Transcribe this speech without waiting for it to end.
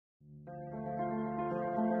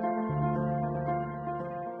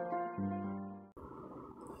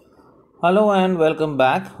Hello and welcome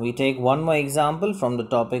back. We take one more example from the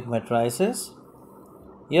topic matrices.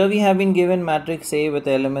 Here we have been given matrix A with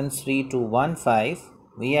elements 3, 2, 1, 5.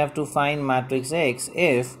 We have to find matrix X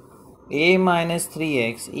if A minus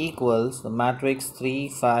 3x equals the matrix 3,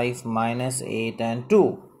 5, minus 8 and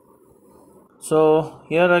 2. So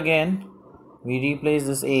here again we replace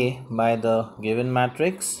this A by the given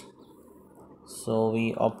matrix. So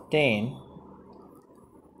we obtain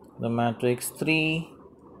the matrix 3,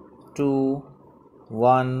 2,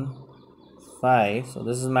 1, 5. So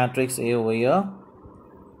this is matrix A over here,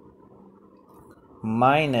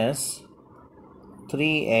 minus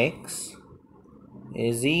 3x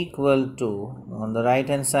is equal to, on the right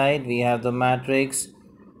hand side we have the matrix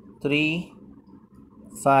 3,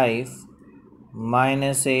 5,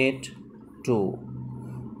 minus 8,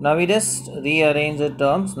 2. Now we just rearrange the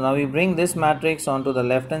terms. Now we bring this matrix onto the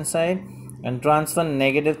left hand side and transfer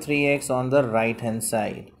negative 3x on the right hand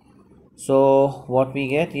side. So what we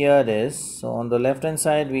get here is, so on the left hand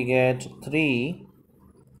side we get 3,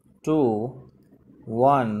 2,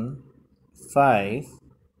 1, 5.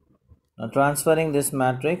 Now transferring this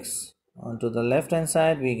matrix onto the left hand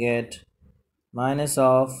side we get minus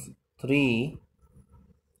of 3,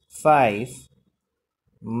 5,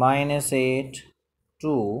 minus 8,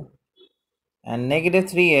 2, and negative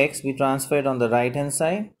 3x we transferred on the right hand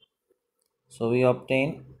side. So we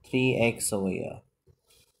obtain 3x over here.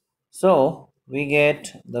 So we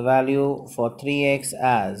get the value for 3x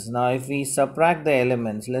as, now if we subtract the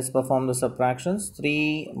elements, let's perform the subtractions.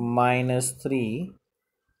 3 minus 3,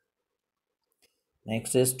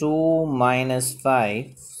 next is 2 minus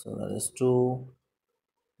 5, so that is 2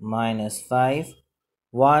 minus 5,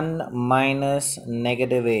 1 minus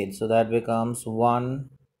negative 8, so that becomes 1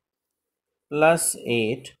 plus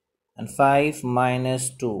 8, and 5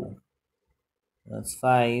 minus 2, that's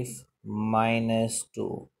 5 minus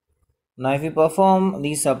 2. Now if we perform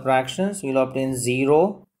these subtractions, we will obtain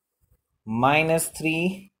 0, minus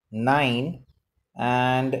 3, 9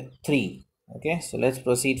 and 3. Okay, so let's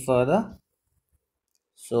proceed further.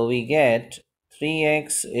 So we get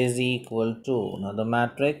 3x is equal to, now the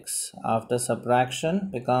matrix after subtraction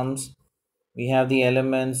becomes, we have the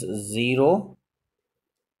elements 0,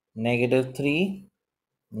 negative 3,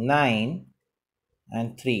 9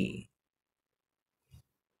 and 3.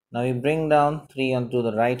 Now we bring down 3 onto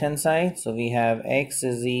the right hand side. So we have x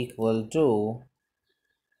is equal to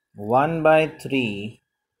 1 by 3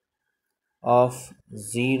 of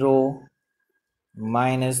 0,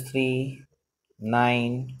 minus 3,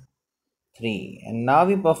 9, 3. And now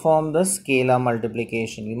we perform the scalar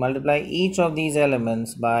multiplication. We multiply each of these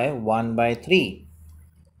elements by 1 by 3.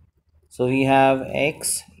 So we have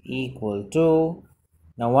x equal to,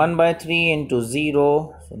 now 1 by 3 into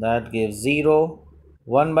 0, so that gives 0.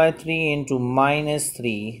 1 by 3 into minus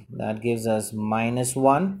 3, that gives us minus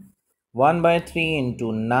 1. 1 by 3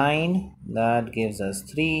 into 9, that gives us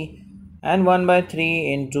 3. And 1 by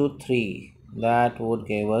 3 into 3, that would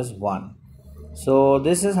give us 1. So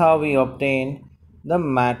this is how we obtain the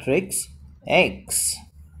matrix X.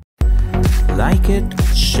 Like it,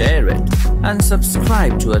 share it, and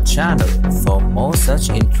subscribe to our channel for more such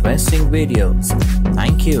interesting videos.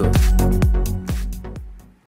 Thank you.